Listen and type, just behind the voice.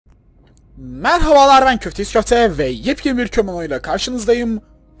Merhabalar, ben Köfteyiz Köfte ve yepyeni bir KöMONO ile karşınızdayım.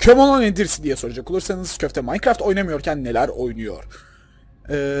 KöMONO nedir diye soracak olursanız, Köfte Minecraft oynamıyorken neler oynuyor?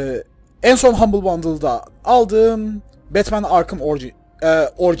 En son Humble Bundle'da aldığım Batman Arkham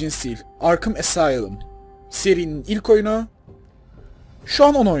Origins değil, Arkham Asylum serinin ilk oyunu. Şu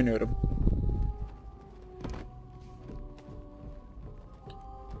an onu oynuyorum.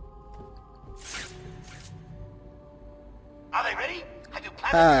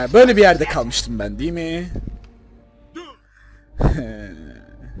 Ha, böyle bir yerde kalmıştım ben, değil mi?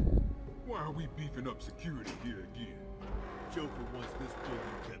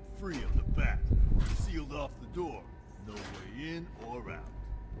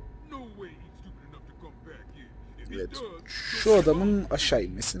 Evet, şu adamın aşağı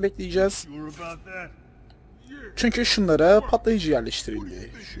inmesini bekleyeceğiz. Çünkü şunlara patlayıcı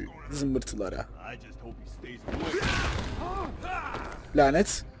yerleştirildi, şu zımbırtılara.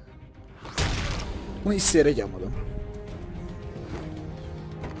 Lanet. Bunu isteyerek yapmadım.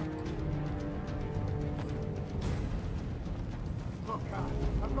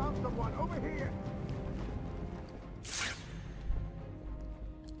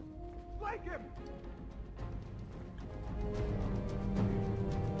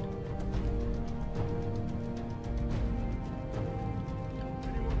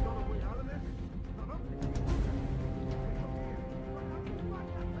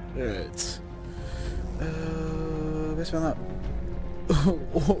 Evet. Batman'a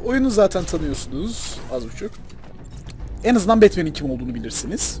oyunu zaten tanıyorsunuz az buçuk. En azından Batman'in kim olduğunu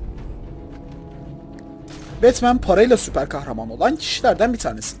bilirsiniz. Batman parayla süper kahraman olan kişilerden bir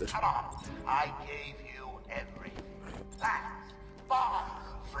tanesidir.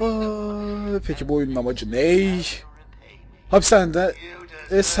 Peki bu oyunun amacı ne? Hapishanede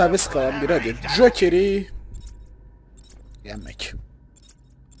serbest kalan bir adet Joker'i yenmek.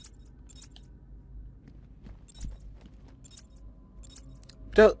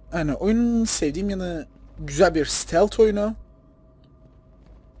 Biraz, hani oyunun sevdiğim yanı güzel bir stealth oyunu.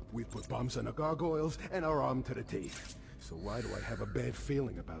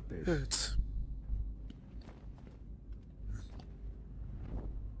 Evet.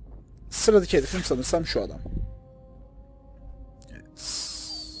 Sıradaki hedefim sanırsam şu adam. Evet.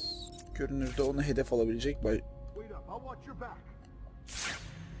 Görünürde onu hedef alabilecek var.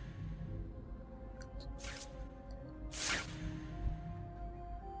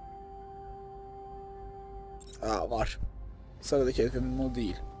 Sıradaki hedefim o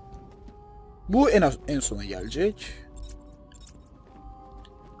değil. Bu en sona gelecek.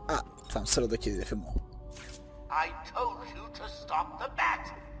 Tamam, sıradaki hedefim o. I told you to stop the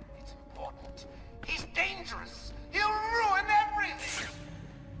bat. It's important. He's dangerous. He'll ruin everything.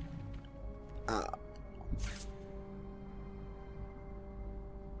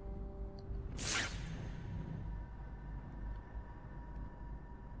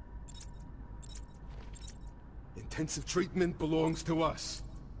 Intensive treatment belongs to us.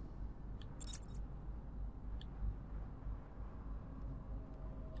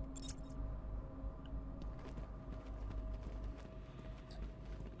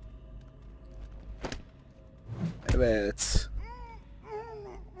 Evet.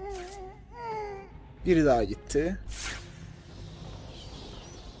 Biri daha gitti.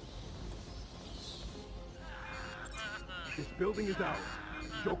 This building is ours.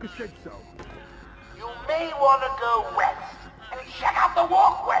 Joker said so. You may want to go west and check out the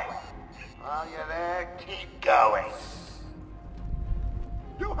walkway. While you're there, keep going.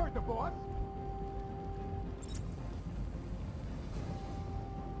 You heard the boss.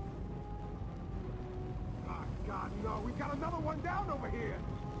 Oh God, no! We got another one down over here.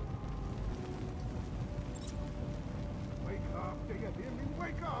 Wake up! Do you hear me?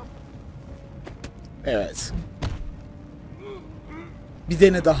 Wake up! Evet. Bir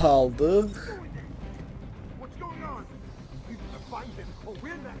tane daha aldı.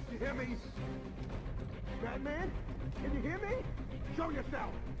 Batman, can you hear me? Show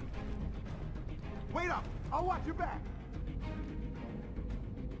yourself. Wait up. I'll watch your back.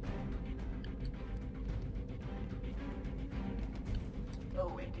 Oh,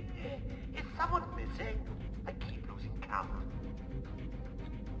 wait. Is someone missing? I keep losing count.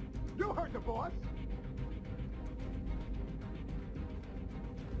 You heard the boss.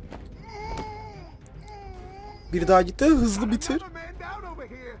 Bir daha gitti. Hızlı bitir.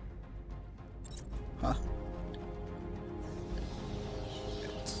 Hah.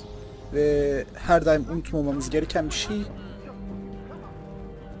 Evet. Ve her daim unutmamamız gereken bir şey.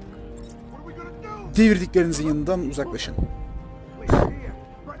 Devirdiklerinizin yanından uzaklaşın.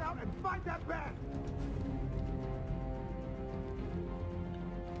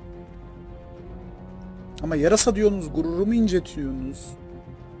 Ama yarasa diyorsunuz, gururumu incetiyorsunuz.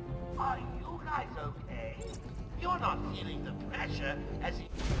 Are you guys okay? You're not feeling the pressure as he...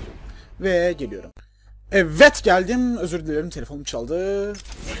 Ve geliyorum. Evet geldim. Özür dilerim, telefonum çaldı.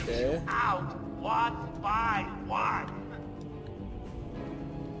 Ve... out one by one.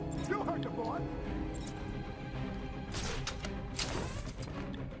 You heard the boss.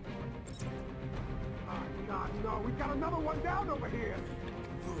 Oh, God, no. We've got another one down over here.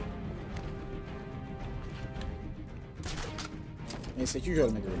 Neyse ki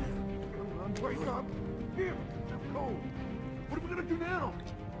görmedi beni. Come on, wake up. Him. I'm cold. What are we gonna do now?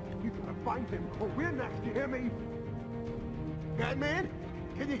 You gotta find him, or we're next. You hear me? Batman?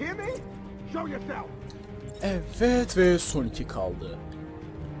 Can you hear me? Show yourself. Evet ve son 2 kaldı.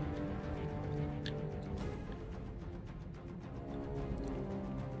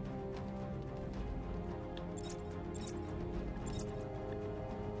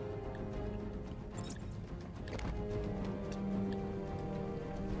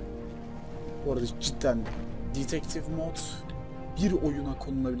 Bu arada cidden Detective Mode bir oyuna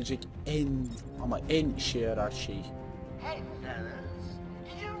konulabilecek en işe yarar şey. Hey fellas,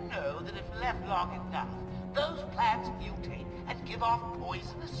 did you know that if left long enough, those plants mutate and give off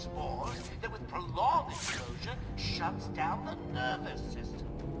poisonous spores that with prolonged exposure shuts down the nervous system?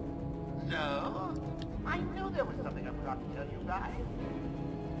 No? I knew there was something I forgot to tell you guys.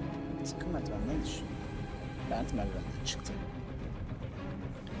 Sakın merdivenden düş. Ben de merdivenden çıktım.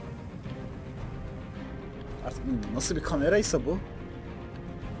 Artık nasıl bir kameraysa bu?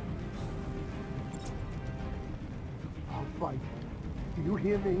 I'll fight. Do you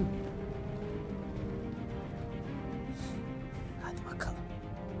hear me? Hadi bakalım.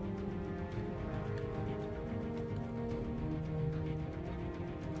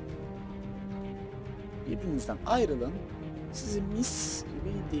 Birbirinizden ayrılın. Sizi mis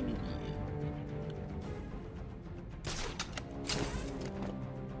gibi devireyim.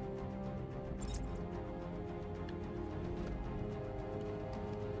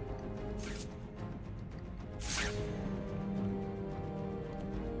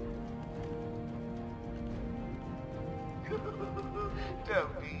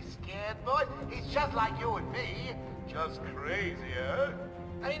 Don't be scared, boy. He's just like you and me. Just crazier.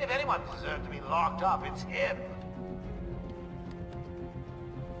 I mean, if anyone deserves to be locked up, it's him.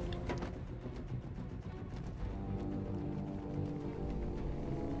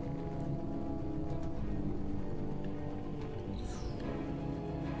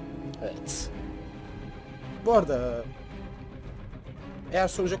 Evet. Bu arada eğer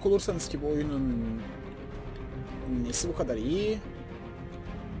soracak olursanız ki bu oyunun nesi bu kadar iyi?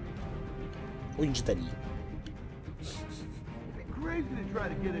 Oyun cidden iyi. Crazy to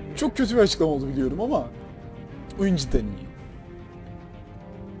try to get in here. Çok kötü bir açıklama oldu biliyorum ama oyun cidden iyi.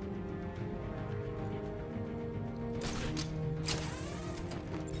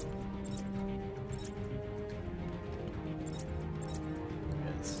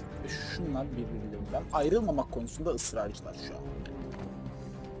 Evet. Ve şunlar birbirlerinden ayrılmamak konusunda ısrarcılar şu an.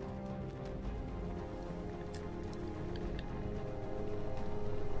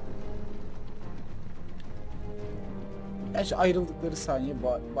 Gerçi ayrıldıkları saniye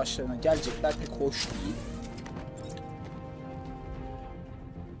başlarına gelecekler pek hoş değil.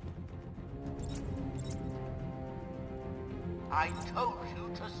 I told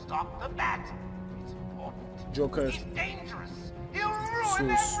you to stop the bat. It's important. Joker. He's dangerous. He'll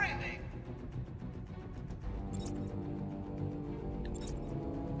ruin Sus. everything.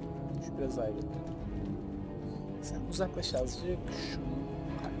 Şu biraz ayrıldı. Sen uzaklaş azıcık şunu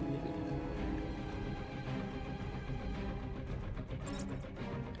halledelim.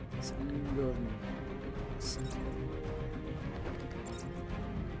 Sen görmüyorsun.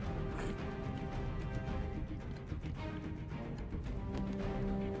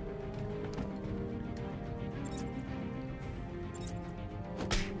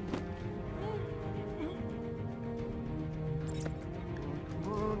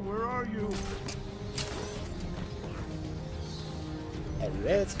 Come on, where are you?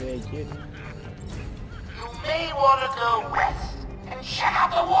 Evet ve geri. You may want to go west and check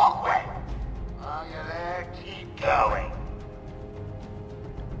out the walkway. While you're there, keep going.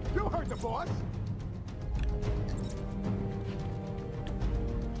 You heard the boss.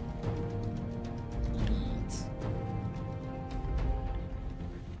 Evet.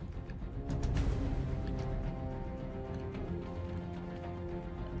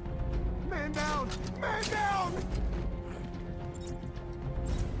 Man down! Man down!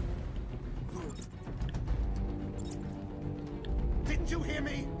 Didn't you hear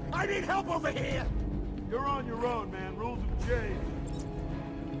me? I need help over here! You're on your own, man. Rules have changed.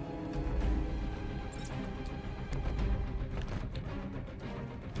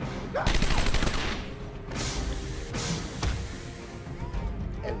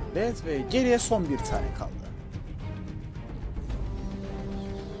 Evet ve geriye son bir tane kaldı.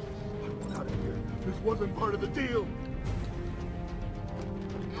 This wasn't part of the deal.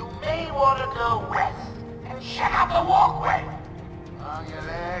 You may want to go west and check out the walkway. While you're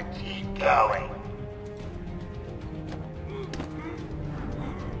there, keep going.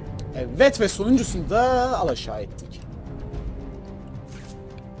 Evet ve sonuncusunu da alaşağı ettik.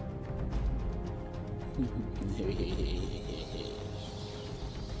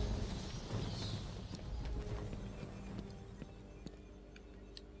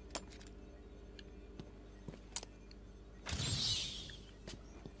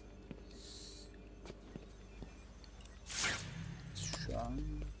 Şu an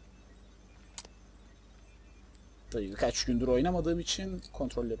birkaç gündür oynamadığım için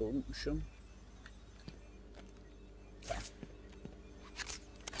kontrolleri unutmuşum.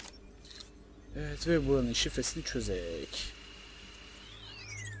 Evet ve buranın şifresini çözerek.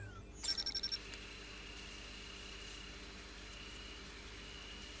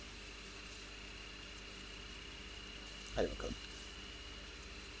 Hadi bakalım.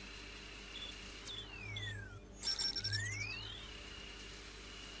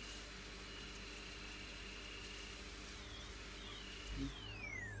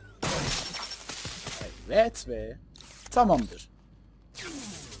 Evet ve tamamdır.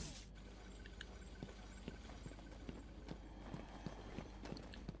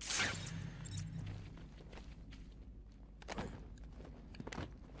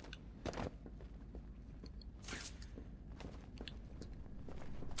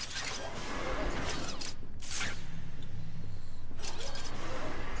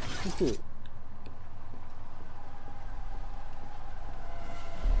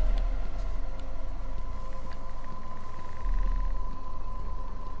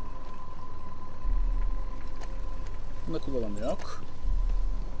 Bunda kullanımı yok.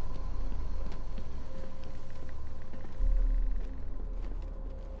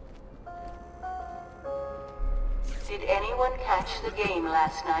 Did anyone catch the game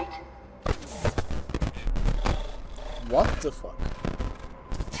last night? What the fuck?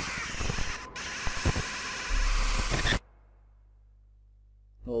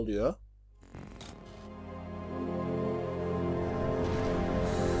 Ne oluyor?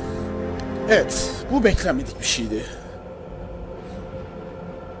 Evet, bu beklenmedik bir şeydi.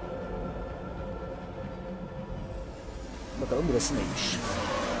 Bakalım burası neymiş?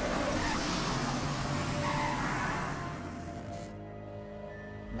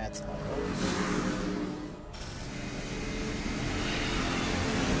 Matt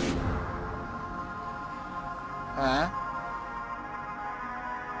ha?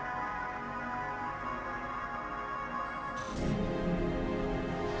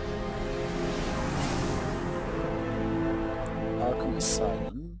 Arkham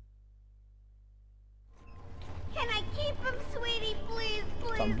Asylum. Can I keep him, sweetie, please,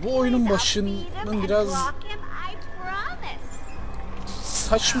 please? Tamam, bu oyunun başının biraz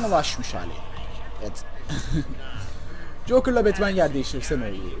saçmalaşmış hali. Evet. Joker'la Batman yer değiştirse ne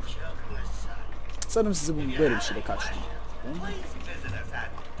olur? Sanırım sizi bu böyle bir şeyle karşılayayım.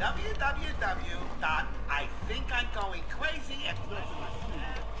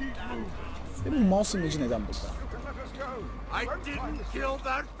 Senin mouse image'i neden burada? I didn't kill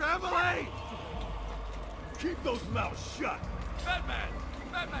that family! Keep those mouths shut! Batman!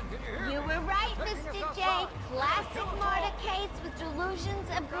 Batman, can you hear You were right, Mr. J. Classic Mordecai's with delusions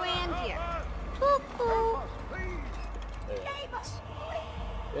of grandeur. Poo-poo. Evet.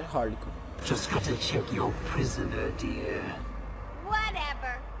 Ve Harley Quinn. Just got to check your prisoner, dear.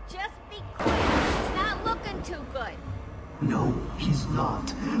 Whatever. Just be quick. It's not looking too good. No, he's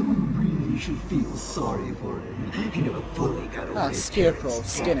not. We really should feel sorry for him. He never fully got away. Ha, Scarecrow,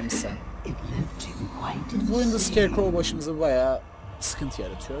 skenim sen. It left him quite in Bu oyunda the Scarecrow başımıza bayağı sıkıntı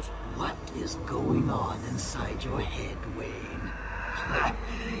yaratıyor. What is going on inside your head, Wayne?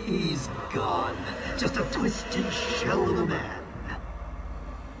 He's gone. Just a twisted shell of a man.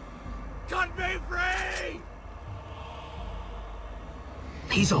 Cut me free!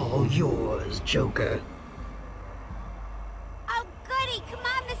 He's all yours, Joker. Oh, goody. Come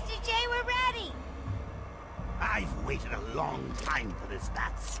on, Mr. J. We're ready. I've waited a long time for this,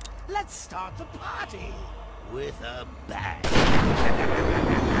 Bats. Let's start the party with a bang.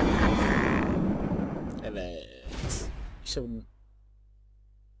 Evet. İşte bunun.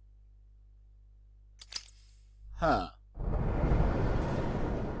 Ha.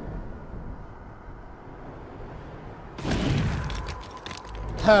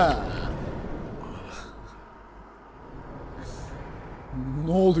 Ha.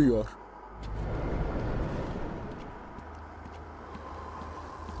 Ne oluyor?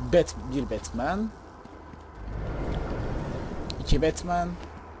 Bir Batman. 2 Batman.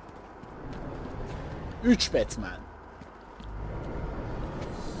 3 Batman.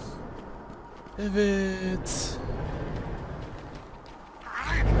 Evet.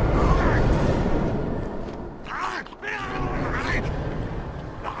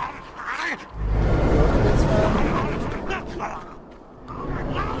 4 Batman.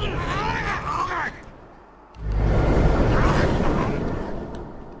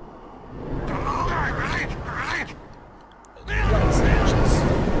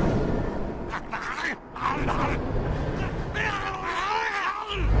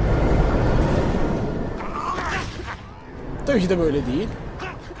 Tabii ki de böyle değil.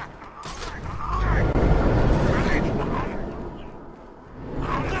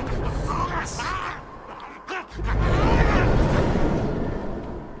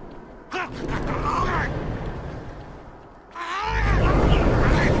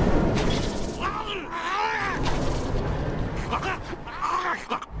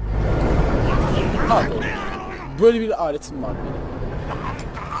 Pardon. Böyle bir aletim var benim.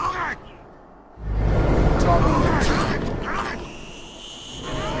 Tamam.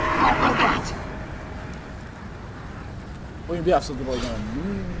 Oyun bir haftadır oynamam.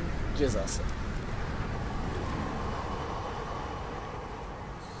 Cezası.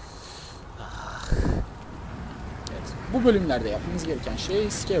 Evet. Bu bölümlerde yapmamız gereken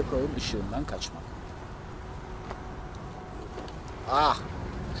şey Scarecrow'un ışığından kaçmak. Ah!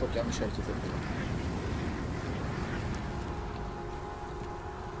 Çok yanlış hareket ettim.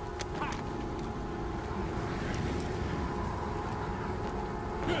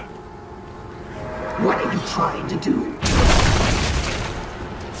 What are you trying to do?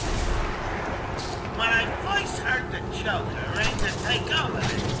 When I first heard the Joker ready to take over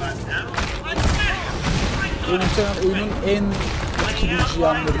this button, I thought Muhtemelen oyunun en etkileyici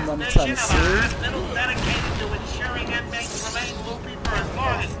yanlarından bir tanesi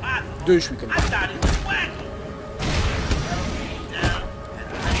dövüş mekaniği.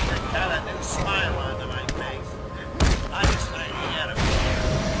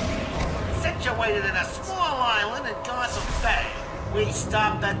 Situated in a small island in Gotham Bay, we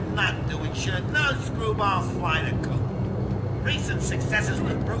stopped at nothing to ensure no screwball flight of coke. Recent successes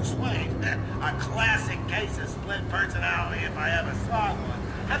with Bruce Wayne, a classic case of split personality if I ever saw one,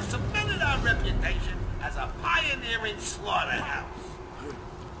 have cemented our reputation as a pioneering slaughterhouse.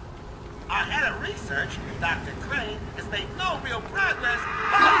 Our head of research, Dr. Crane, has made no real progress,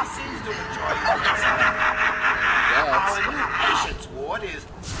 but he seems to enjoy his Our new patients ward is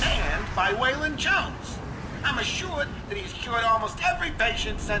manned by Waylon Jones. I'm assured that he's cured almost every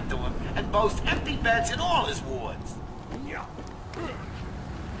patient sent to him and boasts empty beds in all his wards.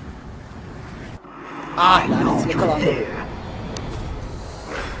 Ah, lanet yakalandım.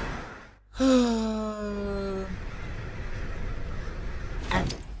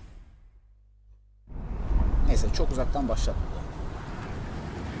 Neyse çok uzaktan başlattı.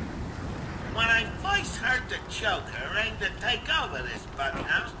 When I first heard the Joker aimed to take over this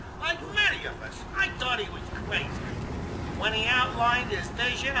bughouse, like many of us, I thought he was crazy. When he outlined his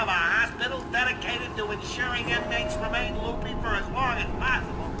vision of a hospital dedicated to ensuring inmates remain loopy for as long as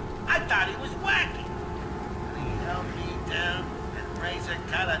possible, I thought he was wacky. He held me down and razor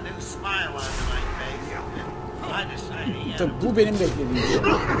cut a new smile onto my face. I decided he had Bu benim beklediğim şey.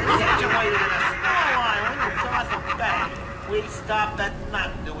 situated in a small island in Gotham Bay. We stopped at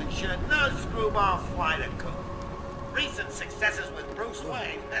nothing to ensure no screwball flight of coke. Recent successes with Bruce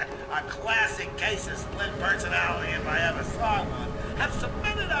Wayne, a classic case of split personality if I ever saw one, have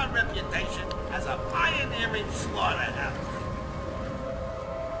cemented our reputation as a pioneering slaughterhouse.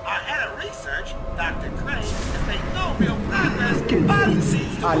 Our head of research, Dr. Crane, has made no real progress, but he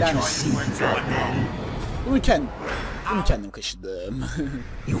seems to enjoy his work so much. Bunu kendim kaşıdım.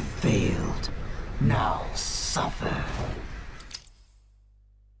 You failed. Now suffer.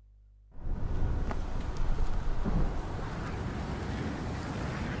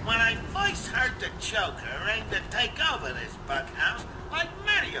 When I first heard the Joker aimed to take over this bughouse, like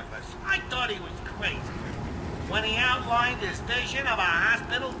many of us, I thought he was crazy. When he outlined his vision of a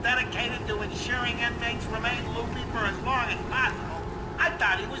hospital dedicated to ensuring inmates remain loopy for as long as possible, I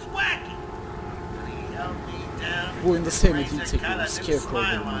thought he was wacky. But he held me down, Bu oyunda sevmediğim razor tek cut a bölüm new Scarecrow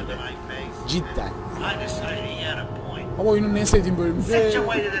smile onto bölümüydü. my face. Cidden. I decided he had a point. Ama oyunun en sevdiğim bölümü de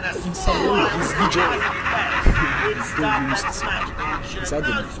Situated in a small insanların island gizlice in Gotham Bay, we stopped at kısmı. nothing to ensure Güzel no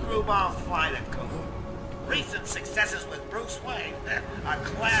değil mi? screwball flight of coke. Recent successes with Bruce Wayne, a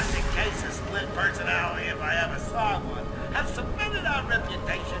classic case of split personality if I ever saw one, have cemented our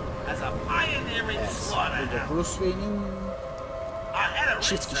reputation as a pioneering Evet, burada slaughterhouse. Bruce Wayne'in Our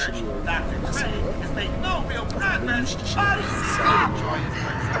çift kişiliği oyundan bahsediyor. Bölünmüş kişilik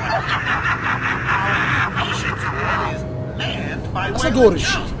aslında doğru bir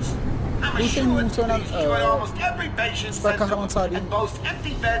şey. Bu film muhtemelen süper kahraman tarihinin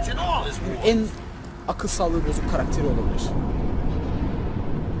en akıl sağlığı bozuk karakteri olabilir.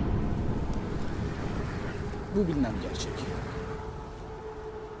 Bu bilinen gerçek.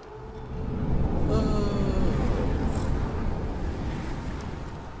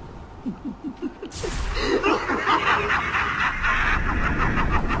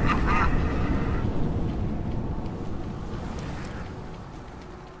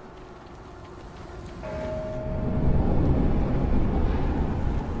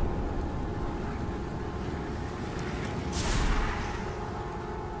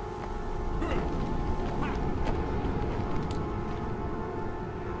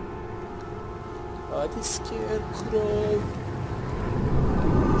 Hadi Scarecrow.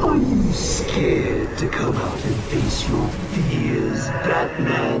 Are you scared to come out and face your fears,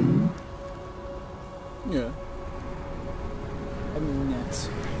 Batman? Yeah. I'm not.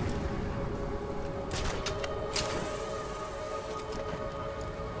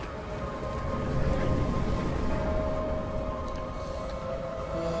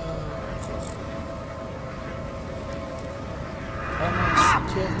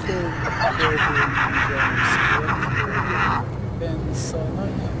 Ben sana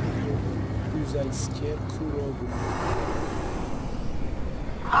güzel Scarecrow'um.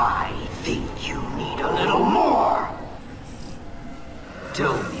 I think you need a little more.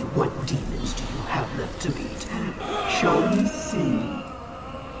 Tell me, what demons do you have left to beat? Shall we see?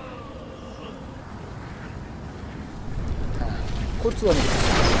 Kurtulamadım.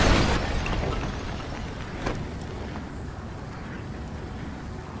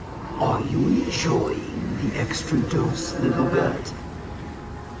 Are you enjoying the extra dose, little bat?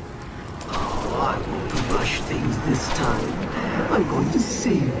 Oh, I won't rush things this time. I'm going to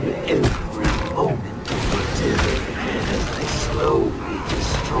savor every moment of your terror as I slowly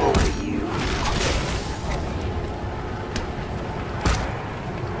destroy you.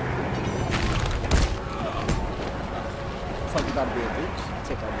 Ufak bir darbe yedik.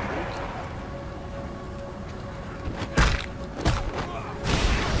 Tekrar yedik.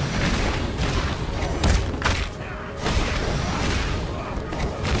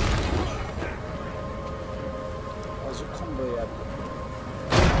 Azıcık combo yaptık.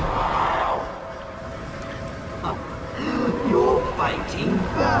 You're fighting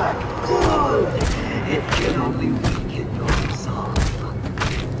back. Good. It can only weaken your resolve.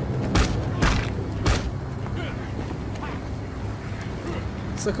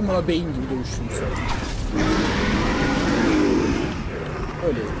 Sakın bana beyin gibi dövüştüğünü söyle.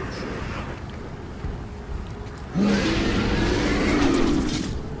 Öyle dövüşüyor.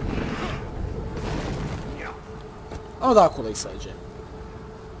 Ama daha kolay sadece.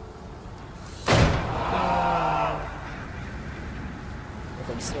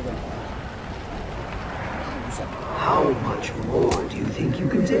 Bakalım sırada ne var? Güzel. How much more do you think you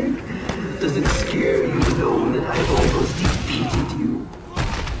can take? Does it scare you to know that I've almost defeated you?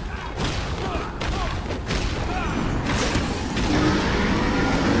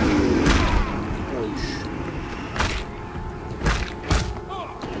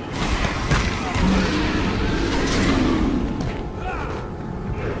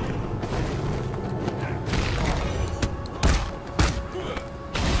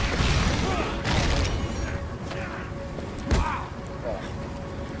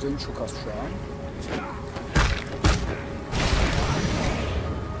 Canım çok az şu an.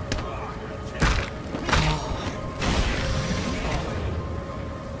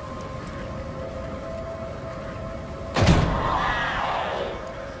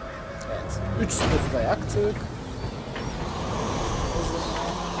 Evet. 3 spotu da yaktık.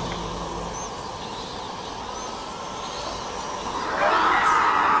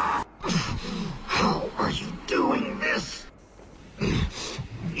 How are you doing this?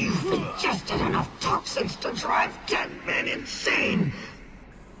 You've ingested enough toxins to drive dead men insane.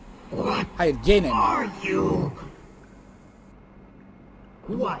 What Hayır, gene mi? are you?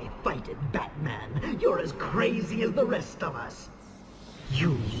 Why fight it, Batman? You're as crazy as the rest of us. You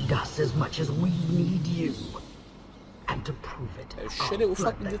need us as much as we need you. And to prove it, Şöyle I'll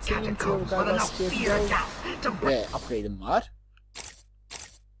ufak flood bir the detayım var catacombs with galiba enough fear Scarecrow gas to break. ve upgrade'im var.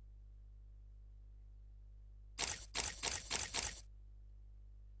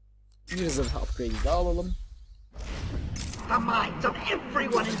 Bir zırh upgrade'i daha alalım. The minds of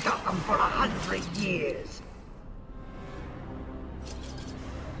everyone in Gotham for 100 years.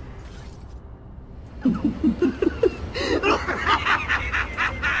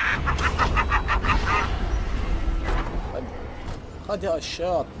 Hadi aşağı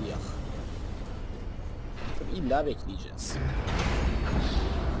atlayak. Tabii illa bekleyeceğiz.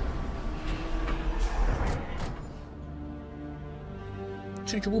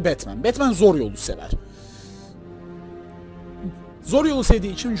 Çünkü bu Batman. Batman zor yolu sever. Zor yolu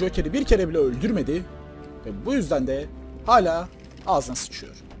sevdiği için Joker'i bir kere bile öldürmedi. Ve bu yüzden de hala ağzına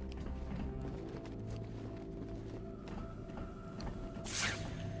sıçıyor.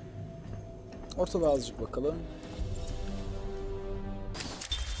 Ortada azıcık bakalım.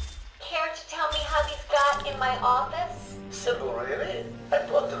 Care to tell me how these got in my office? Simple, really? I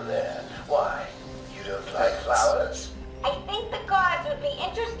put them there. Why? You don't like flowers? I think the gods would be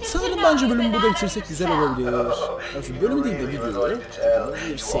interested to Sanırım know bence you've bölümü been burada out of bitirsek güzel yourself. olabilir. Yani bölümü değil de videoyu.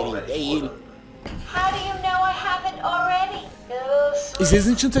 Bir seri değil. How do you know I haven't already? Oh, sweet.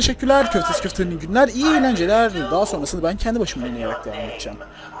 İzlediğiniz için teşekkürler. Köftesi Köfte'nin günler, iyi eğlenceler. Daha sonrasını ben kendi başıma oynayarak devam edeceğim.